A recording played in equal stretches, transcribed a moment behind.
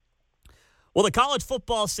Well, the college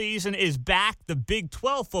football season is back. The Big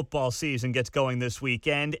 12 football season gets going this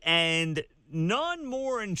weekend, and none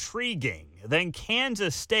more intriguing than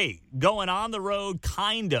Kansas State going on the road,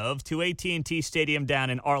 kind of, to AT&T Stadium down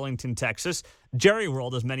in Arlington, Texas, Jerry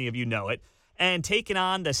World, as many of you know it, and taking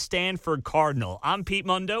on the Stanford Cardinal. I'm Pete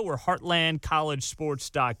Mundo. We're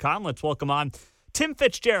HeartlandCollegeSports.com. Let's welcome on Tim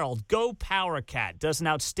Fitzgerald, Go Power Cat, does an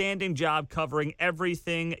outstanding job covering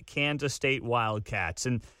everything Kansas State Wildcats.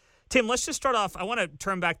 And Tim, let's just start off. I want to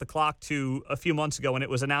turn back the clock to a few months ago when it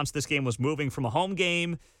was announced this game was moving from a home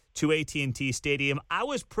game to AT&T Stadium. I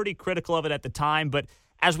was pretty critical of it at the time, but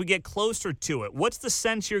as we get closer to it, what's the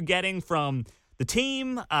sense you're getting from the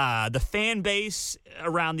team, the fan base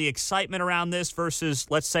around the excitement around this versus,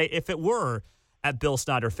 let's say, if it were at Bill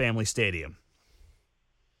Snyder Family Stadium?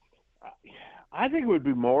 I think it would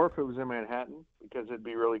be more if it was in Manhattan because it'd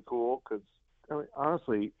be really cool because,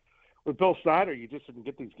 honestly, with Bill Snyder, you just didn't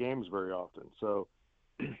get these games very often. So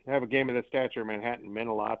have a game of that stature in Manhattan meant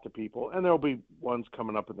a lot to people, and there'll be ones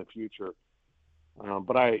coming up in the future.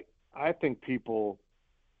 But I think people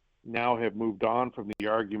now have moved on from the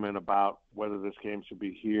argument about whether this game should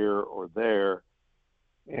be here or there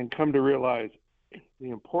and come to realize the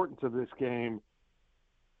importance of this game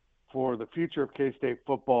for the future of K-State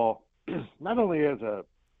football, not only as a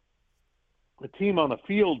team on the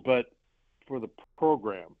field, but for the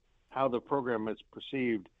program. How the program is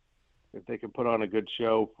perceived if they can put on a good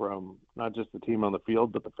show from not just the team on the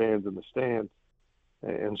field, but the fans in the stands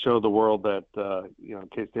and show the world that,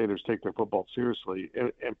 K-Staters take their football seriously.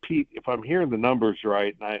 And Pete, if I'm hearing the numbers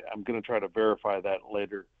right, and I'm going to try to verify that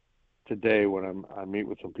later today when I meet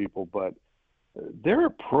with some people, but they're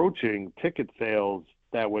approaching ticket sales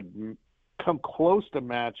that would come close to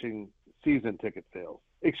matching season ticket sales,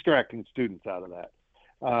 extracting students out of that.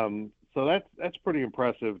 So that's pretty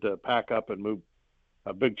impressive to pack up and move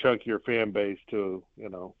a big chunk of your fan base to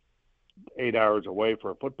 8 hours away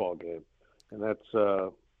for a football game, and that's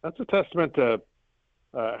a testament to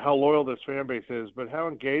how loyal this fan base is, but how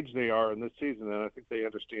engaged they are in this season, and I think they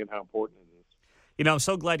understand how important it is. I'm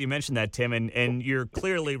so glad you mentioned that, Tim, and you're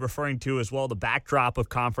clearly referring to as well the backdrop of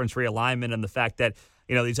conference realignment and the fact that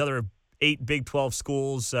these other 8 Big 12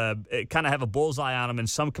 schools kind of have a bullseye on them in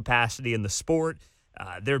some capacity in the sport.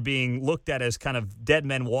 They're being looked at as kind of dead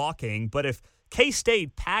men walking. But if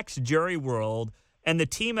K-State packs Jerry World and the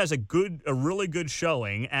team has a really good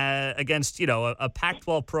showing against, a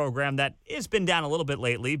Pac-12 program that has been down a little bit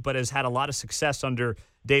lately but has had a lot of success under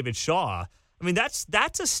David Shaw, I mean, that's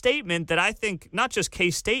a statement that I think not just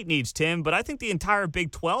K-State needs, Tim, but I think the entire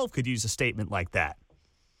Big 12 could use a statement like that.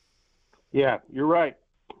 Yeah, you're right.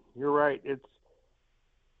 You're right.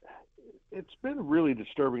 It's been really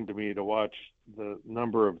disturbing to me to watch the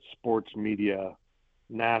number of sports media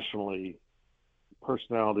nationally,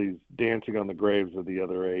 personalities dancing on the graves of the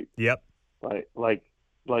other 8. Yep. Like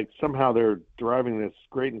somehow they're deriving this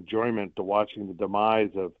great enjoyment to watching the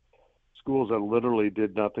demise of schools that literally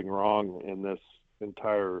did nothing wrong in this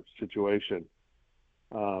entire situation.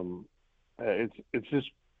 It's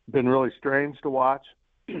just been really strange to watch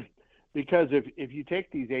because if you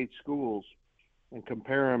take these 8 schools and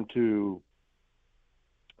compare them to,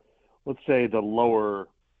 let's say, the lower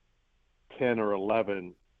 10 or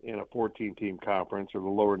 11 in a 14-team conference or the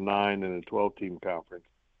lower 9 in a 12-team conference,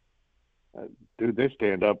 dude, they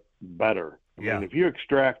stand up better. I mean, if you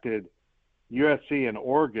extracted USC and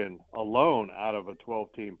Oregon alone out of a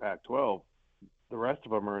 12-team Pac-12, the rest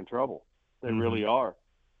of them are in trouble. They really are.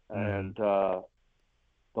 And the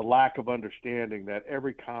lack of understanding that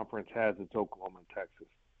every conference has its Oklahoma and Texas,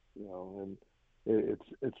 and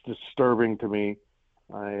it's disturbing to me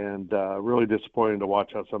and really disappointing to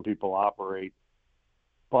watch how some people operate.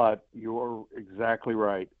 But you're exactly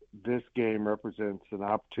right. This game represents an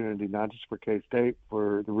opportunity not just for K-State,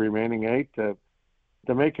 for the remaining 8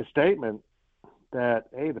 to make a statement that,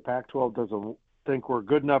 hey, the Pac-12 doesn't think we're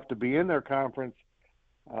good enough to be in their conference,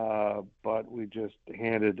 but we just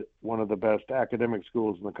handed one of the best academic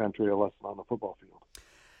schools in the country a lesson on the football field.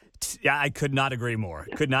 Yeah, I could not agree more.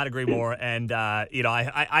 And,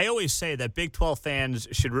 I always say that Big 12 fans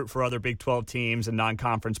should root for other Big 12 teams and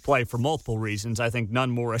non-conference play for multiple reasons. I think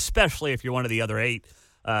none more, especially if you're one of the other 8,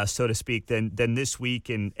 so to speak, than this week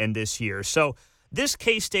and this year. So this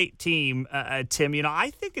K-State team, Tim,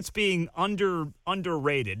 I think it's being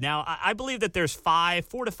underrated. Now, I believe that there's 4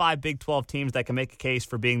 to 5 Big 12 teams that can make a case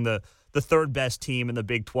for being the third best team in the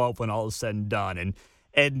Big 12 when all is said and done.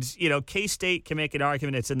 And K-State can make an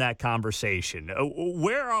argument it's in that conversation.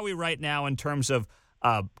 Where are we right now in terms of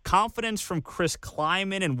confidence from Chris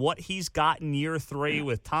Kleiman and what he's got in year 3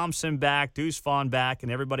 with Thompson back, Deuce Vaughn back,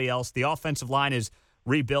 and everybody else? The offensive line is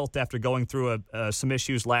rebuilt after going through some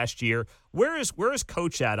issues last year. Where is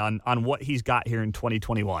Coach at on what he's got here in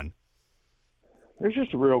 2021? There's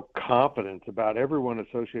just a real confidence about everyone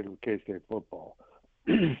associated with K-State football.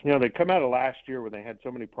 They come out of last year where they had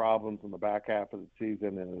so many problems in the back half of the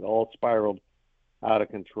season, and it all spiraled out of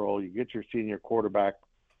control. You get your senior quarterback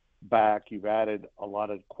back. You've added a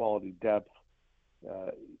lot of quality depth.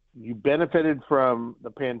 You benefited from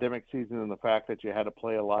the pandemic season and the fact that you had to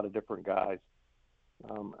play a lot of different guys.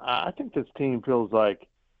 I think this team feels like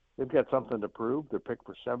they've got something to prove. They're picked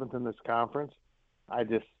for 7th in this conference. I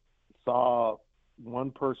just saw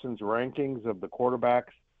one person's rankings of the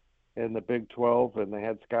quarterbacks in the Big 12, and they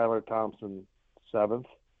had Skylar Thompson 7th.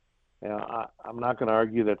 I'm not going to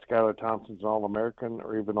argue that Skylar Thompson's an All-American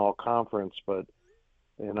or even All-Conference, but,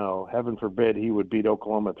 heaven forbid he would beat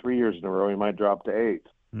Oklahoma 3 years in a row. He might drop to 8th.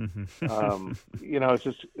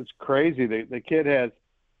 Mm-hmm. It's crazy. The kid has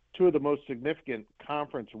 2 of the most significant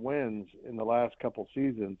conference wins in the last couple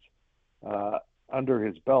seasons under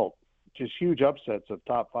his belt. Just huge upsets of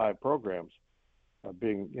top 5 programs,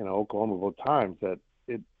 being, Oklahoma both times. That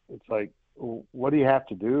it's like, what do you have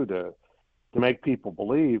to do to make people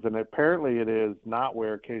believe? And apparently it is not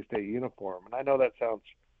wear a K-State uniform. And I know that sounds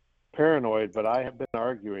paranoid, but I have been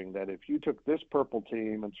arguing that if you took this purple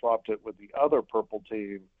team and swapped it with the other purple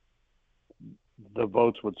team, the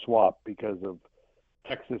votes would swap because of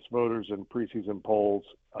Texas voters in preseason polls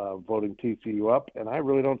voting TCU up. And I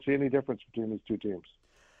really don't see any difference between these 2 teams.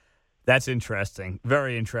 That's interesting.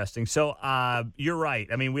 Very interesting. So you're right.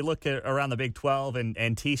 I mean, we look at around the Big 12, and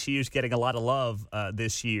TCU's getting a lot of love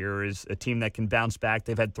this year as a team that can bounce back.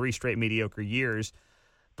 They've had 3 straight mediocre years.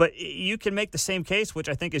 But you can make the same case, which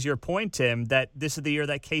I think is your point, Tim, that this is the year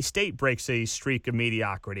that K-State breaks a streak of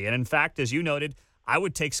mediocrity. And, in fact, as you noted, I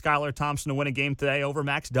would take Skylar Thompson to win a game today over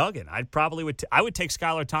Max Duggan. I would take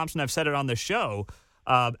Skylar Thompson. I've said it on the show.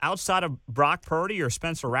 Outside of Brock Purdy or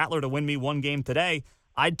Spencer Rattler to win me one game today,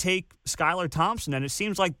 I'd take Skylar Thompson, and it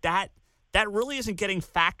seems like that really isn't getting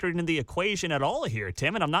factored into the equation at all here,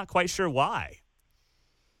 Tim, and I'm not quite sure why.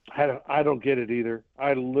 I don't get it either.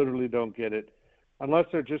 I literally don't get it. Unless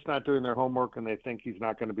they're just not doing their homework and they think he's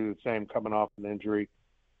not going to be the same coming off an injury.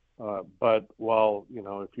 But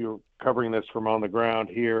if you're covering this from on the ground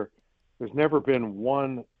here, there's never been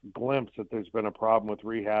one glimpse that there's been a problem with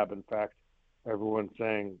rehab. In fact, everyone's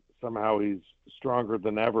saying somehow he's stronger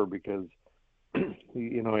than ever because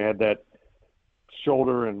he had that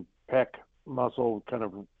shoulder and pec muscle kind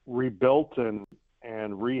of rebuilt and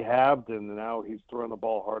rehabbed, and now he's throwing the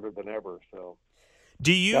ball harder than ever. So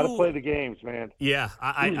do you got to play the games, man? Yeah,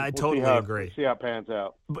 I totally agree. See how it pans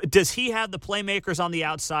out. But does he have the playmakers on the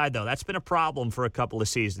outside, though? That's been a problem for a couple of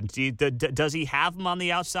seasons. Does he have them on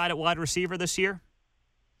the outside at wide receiver this year?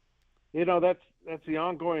 That's the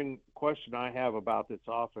ongoing question I have about this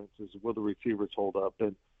offense is will the receivers hold up?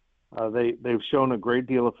 And they've shown a great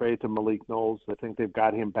deal of faith in Malik Knowles. I think they've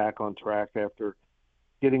got him back on track after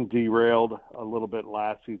getting derailed a little bit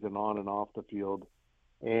last season on and off the field.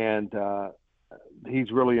 And he's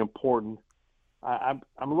really important. I'm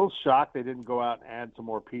a little shocked they didn't go out and add some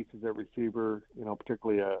more pieces at receiver,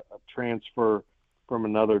 particularly a transfer from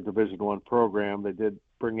another Division I program. They did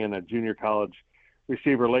bring in a junior college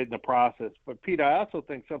receiver late in the process. But, Pete, I also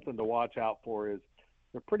think something to watch out for is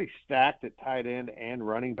they're pretty stacked at tight end and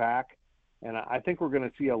running back. And I think we're going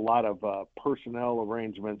to see a lot of personnel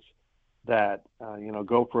arrangements that,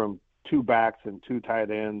 go from 2 backs and 2 tight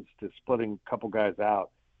ends to splitting a couple guys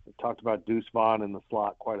out. They talked about Deuce Vaughn in the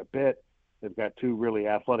slot quite a bit. They've got 2 really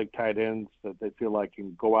athletic tight ends that they feel like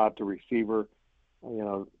can go out to receiver,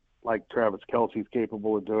 like Travis Kelce's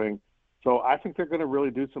capable of doing. So I think they're going to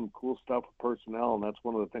really do some cool stuff with personnel, and that's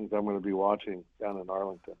one of the things I'm going to be watching down in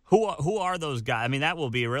Arlington. Who are those guys? I mean, that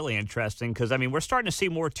will be really interesting because, we're starting to see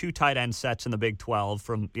more 2 tight end sets in the Big 12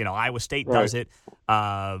 from, Iowa State does it.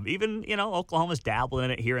 Even, Oklahoma's dabbling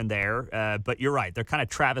in it here and there. But you're right. They're kind of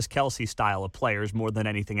Travis Kelce style of players more than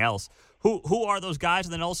anything else. Who are those guys?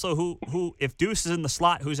 And then also who if Deuce is in the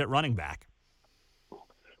slot, who's at running back?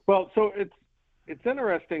 Well, so it's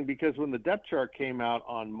interesting because when the depth chart came out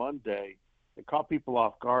on Monday, it caught people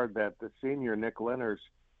off guard that the senior Nick Lenners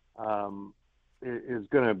is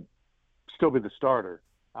going to still be the starter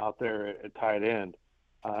out there at tight end.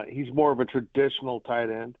 He's more of a traditional tight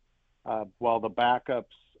end, while the backups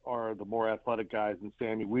are the more athletic guys. And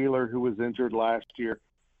Sammy Wheeler, who was injured last year,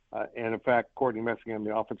 and in fact, Courtney Messingham,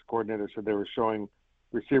 the offensive coordinator, said they were showing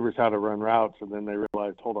receivers how to run routes, and then they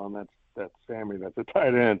realized, hold on, that's Sammy, that's a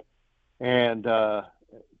tight end. And so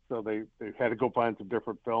they had to go find some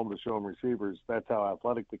different film to show them receivers. That's how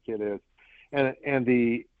athletic the kid is. And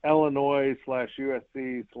the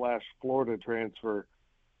Illinois/USC/Florida transfer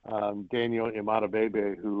Daniel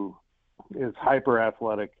Imadabebe, who is hyper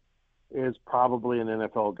athletic, is probably an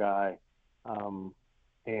NFL guy,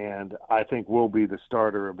 and I think will be the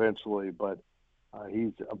starter eventually. But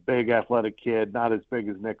he's a big athletic kid, not as big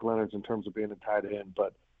as Nick Leonard's in terms of being a tight end,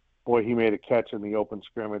 but boy, he made a catch in the open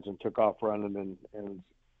scrimmage and took off running and is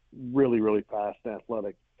really, really fast and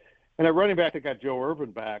athletic. And at running back, they got Joe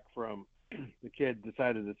Irvin back from the kid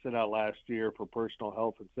decided to sit out last year for personal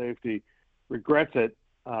health and safety. Regrets it.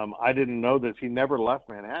 I didn't know this. He never left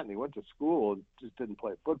Manhattan. He went to school and just didn't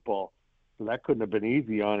play football. So that couldn't have been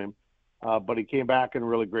easy on him. But he came back in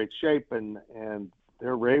really great shape, and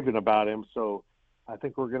they're raving about him. So I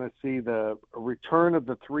think we're going to see a return of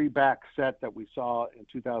the three-back set that we saw in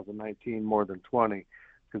 2019 more than 20,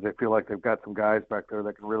 because they feel like they've got some guys back there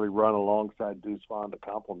that can really run alongside Deuce Vaughn to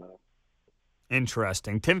complement him.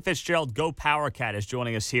 Interesting. Tim Fitzgerald, Go Power Cat, is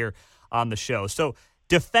joining us here on the show. So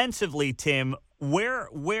defensively, Tim, where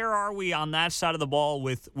are we on that side of the ball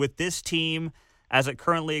with this team as it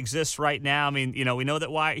currently exists right now? I mean, we know that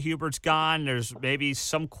Wyatt Hubert's gone. There's maybe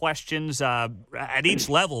some questions at each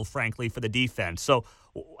level, frankly, for the defense. So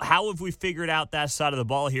how have we figured out that side of the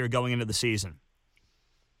ball here going into the season?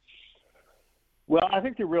 Well, I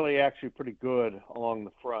think they're really actually pretty good along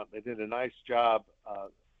the front. They did a nice job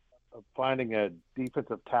of finding a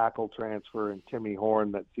defensive tackle transfer in Timmy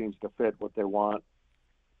Horn that seems to fit what they want.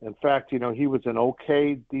 In fact, he was an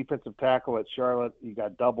okay defensive tackle at Charlotte. He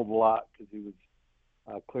got doubled a lot because he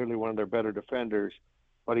was clearly one of their better defenders.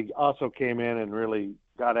 But he also came in and really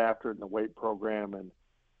got after it in the weight program, and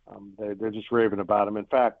they're just raving about him. In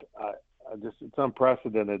fact, it's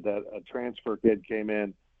unprecedented that a transfer kid came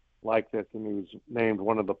in like this, and he was named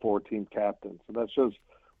one of the 4 team captains. So that shows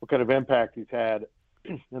what kind of impact he's had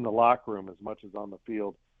in the locker room as much as on the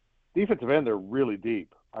field. Defensive end, they're really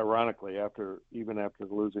deep, ironically, even after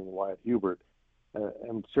losing Wyatt Hubert.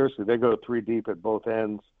 And seriously, they go 3 deep at both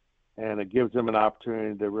ends, and it gives them an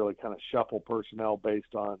opportunity to really kind of shuffle personnel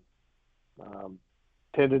based on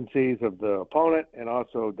tendencies of the opponent and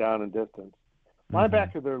also down and distance.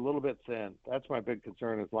 Linebacker, they're a little bit thin. That's my big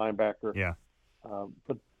concern is linebacker. Yeah.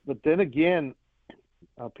 But then again,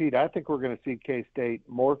 Pete, I think we're going to see K-State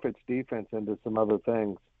morph its defense into some other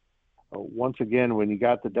things. Once again, when you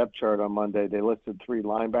got the depth chart on Monday, they listed 3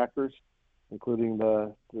 linebackers, including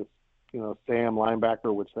the Sam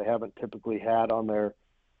linebacker, which they haven't typically had on their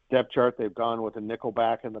depth chart. They've gone with a nickel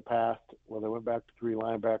back in the past, where they went back to 3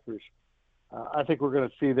 linebackers. I think we're going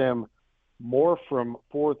to see them morph from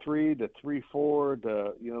 4-3 to 3-4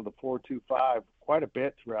 to the 4-2-5 quite a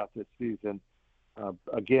bit throughout this season.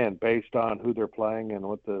 Again, based on who they're playing and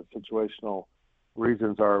what the situational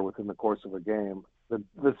reasons are within the course of a game.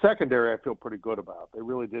 The secondary I feel pretty good about. They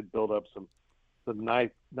really did build up some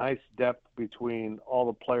nice depth between all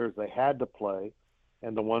the players they had to play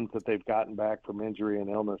and the ones that they've gotten back from injury and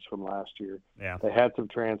illness from last year. Yeah. They had some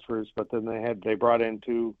transfers, but then they brought in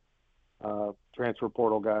 2 transfer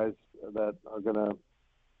portal guys that are going to,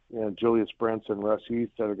 Julius Brents and Russ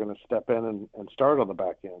East, that are going to step in and start on the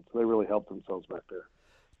back end. So they really helped themselves back there.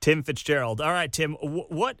 Tim Fitzgerald. All right, Tim,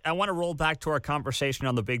 what I want to roll back to our conversation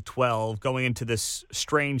on the Big 12 going into this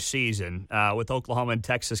strange season with Oklahoma and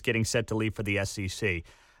Texas getting set to leave for the SEC.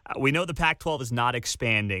 We know the Pac-12 is not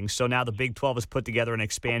expanding, so now the Big 12 has put together an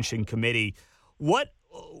expansion committee.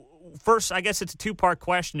 First, I guess it's a 2-part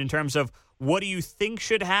question in terms of what do you think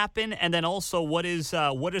should happen, and then also what is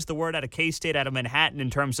the word out of K-State, out of Manhattan, in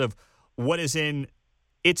terms of what is in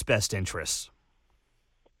its best interests?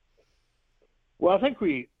 Well, I think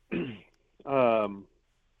we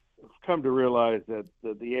come to realize that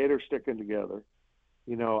the 8 are sticking together.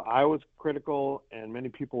 I was critical, and many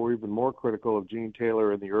people were even more critical of Gene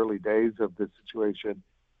Taylor in the early days of this situation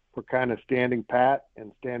for kind of standing pat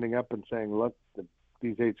and standing up and saying, look,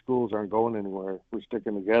 these 8 schools aren't going anywhere. We're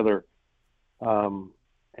sticking together. And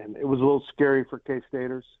it was a little scary for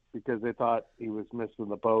K-Staters because they thought he was missing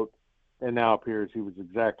the boat, and now it appears he was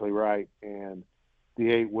exactly right. And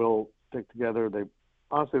the 8 will stick together. They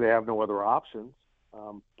have no other options,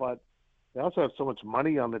 but they also have so much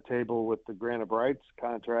money on the table with the grant of rights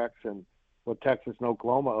contracts and what Texas and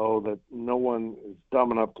Oklahoma owe that no one is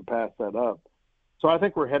dumb enough to pass that up. So I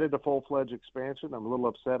think we're headed to full-fledged expansion. I'm a little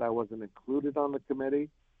upset I wasn't included on the committee.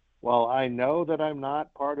 While I know that I'm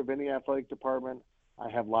not part of any athletic department, I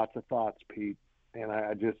have lots of thoughts, Pete, and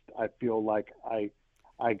I feel like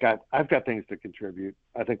I've got things to contribute.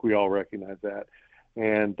 I think we all recognize that.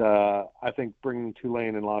 And I think bringing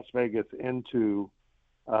Tulane and Las Vegas into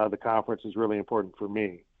the conference is really important for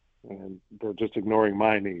me. And they're just ignoring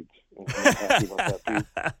my needs. And I'm happy about that,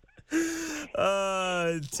 Pete.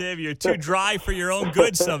 Tim, you're too dry for your own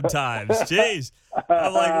good sometimes. Jeez.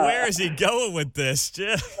 I'm like, where is he going with this?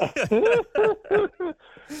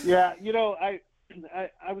 Yeah,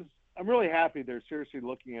 I'm really happy they're seriously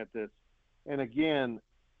looking at this. And again,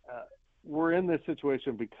 we're in this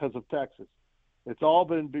situation because of Texas. It's all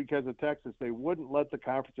been because of Texas. They wouldn't let the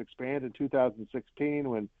conference expand in 2016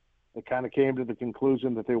 when they kind of came to the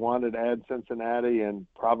conclusion that they wanted to add Cincinnati and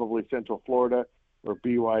probably Central Florida or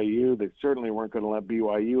BYU. They certainly weren't going to let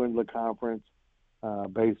BYU into the conference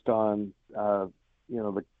based on, the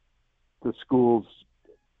school's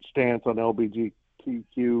stance on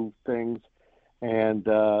LGBTQ things. And,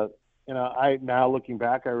 I now looking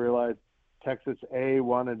back, I realized Texas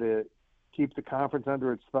wanted to keep the conference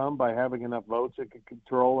under its thumb by having enough votes it could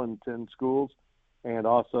control in 10 schools, and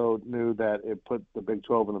also knew that it put the Big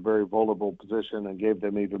 12 in a very vulnerable position and gave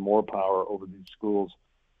them even more power over these schools,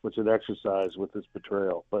 which it exercised with this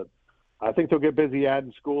betrayal. But I think they'll get busy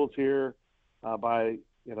adding schools here by,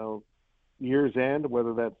 year's end,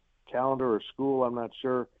 whether that's calendar or school, I'm not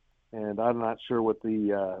sure. And I'm not sure what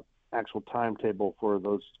the actual timetable for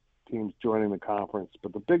those teams joining the conference.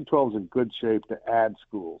 But the Big 12 is in good shape to add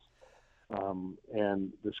schools.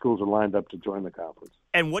 And the schools are lined up to join the conference.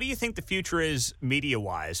 And what do you think the future is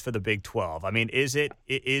media-wise for the Big 12? I mean, is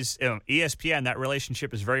ESPN, that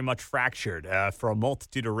relationship is very much fractured for a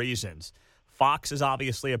multitude of reasons. Fox is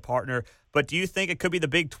obviously a partner, but do you think it could be the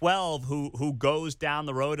Big 12 who goes down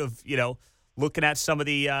the road of, looking at some of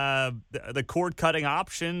the cord-cutting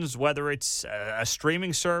options, whether it's a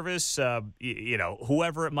streaming service,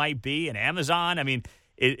 whoever it might be, an Amazon? I mean,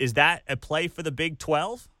 is that a play for the Big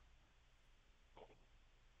 12?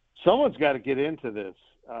 Someone's got to get into this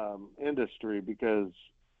industry because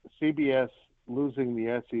CBS losing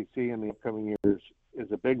the SEC in the upcoming years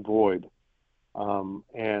is a big void.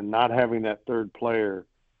 And not having that third player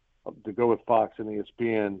to go with Fox and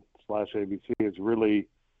ESPN/ABC is really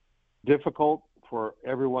difficult for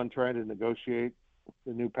everyone trying to negotiate.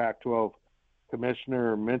 The new Pac-12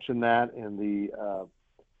 commissioner mentioned that in the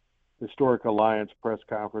Historic Alliance press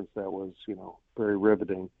conference that was, very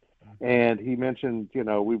riveting. And he mentioned,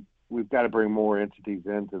 we've got to bring more entities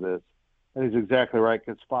into this. And he's exactly right,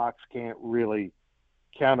 because Fox can't really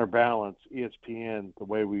counterbalance ESPN the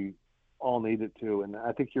way we all need it to. And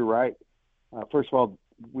I think you're right. First of all,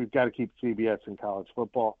 we've got to keep CBS in college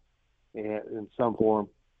football in some form.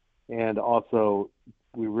 And also,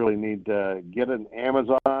 we really need to get an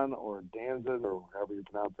Amazon or Danzig, or however you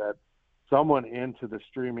pronounce that, someone into the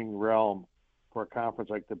streaming realm for a conference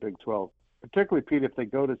like the Big 12. Particularly, Pete, if they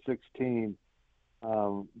go to 16,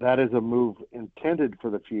 that is a move intended for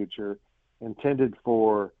the future, intended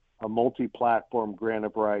for a multi-platform grant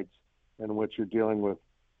of rights in which you're dealing with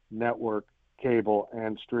network, cable,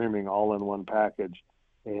 and streaming all in one package.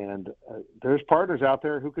 And there's partners out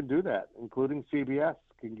there who can do that, including CBS,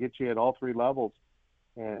 can get you at all three levels,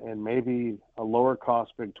 and maybe a lower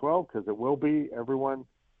cost Big 12, because it will be.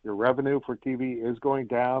 Your revenue for TV is going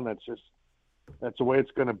down. That's the way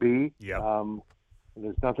it's going to be. Yeah.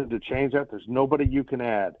 There's nothing to change that. There's nobody you can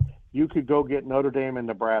add. You could go get Notre Dame and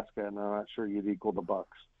Nebraska, and I'm not sure you'd equal the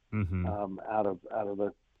Bucks. Mm-hmm.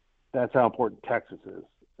 That's how important Texas is.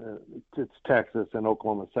 It's Texas and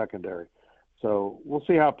Oklahoma secondary. So we'll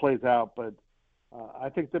see how it plays out. But I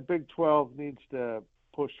think the Big 12 needs to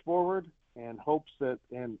push forward and hopes that,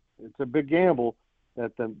 and it's a big gamble,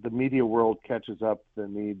 that the media world catches up the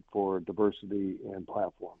need for diversity and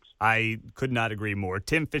platforms. I could not agree more.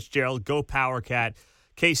 Tim Fitzgerald, go Power Cat.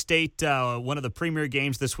 K-State, one of the premier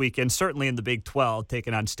games this weekend, certainly in the Big 12,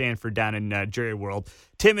 taking on Stanford down in Jerry World.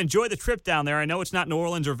 Tim, enjoy the trip down there. I know it's not New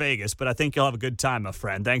Orleans or Vegas, but I think you'll have a good time, my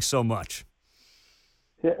friend. Thanks so much.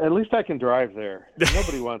 Yeah, at least I can drive there.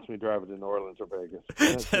 Nobody wants me driving to New Orleans or Vegas.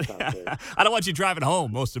 I don't want you driving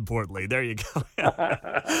home, most importantly. There you go.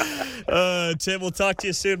 Tim, we'll talk to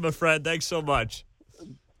you soon, my friend. Thanks so much.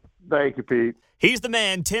 Thank you, Pete. He's the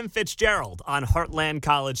man, Tim Fitzgerald, on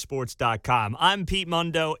HeartlandCollegeSports.com. I'm Pete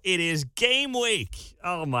Mundo. It is game week.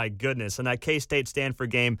 Oh, my goodness. And that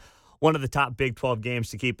K-State-Stanford game, one of the top Big 12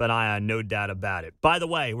 games to keep an eye on, no doubt about it. By the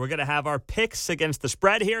way, we're going to have our picks against the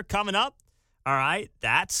spread here coming up. All right,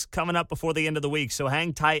 that's coming up before the end of the week, so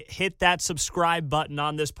hang tight. Hit that subscribe button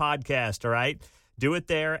on this podcast, all right? Do it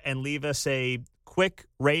there and leave us a quick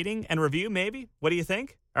rating and review, maybe. What do you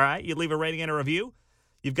think? All right, you leave a rating and a review.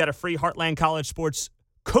 You've got a free Heartland College Sports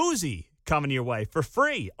koozie coming your way for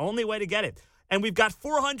free. Only way to get it. And we've got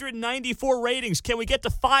 494 ratings. Can we get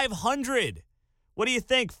to 500? What do you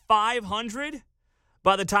think, 500?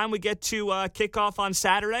 By the time we get to kickoff on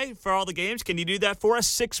Saturday for all the games, can you do that for us?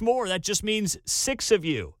 6 more. That just means 6 of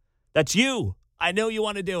you. That's you I know you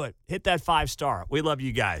want to do it. Hit that 5-star. We love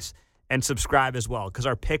you guys. And subscribe as well because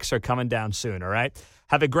our picks are coming down soon, all right?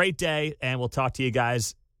 Have a great day, and we'll talk to you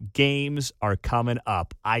guys. Games are coming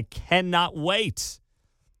up. I cannot wait.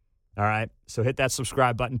 All right, so hit that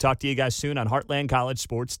subscribe button. Talk to you guys soon on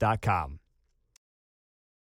HeartlandCollegeSports.com.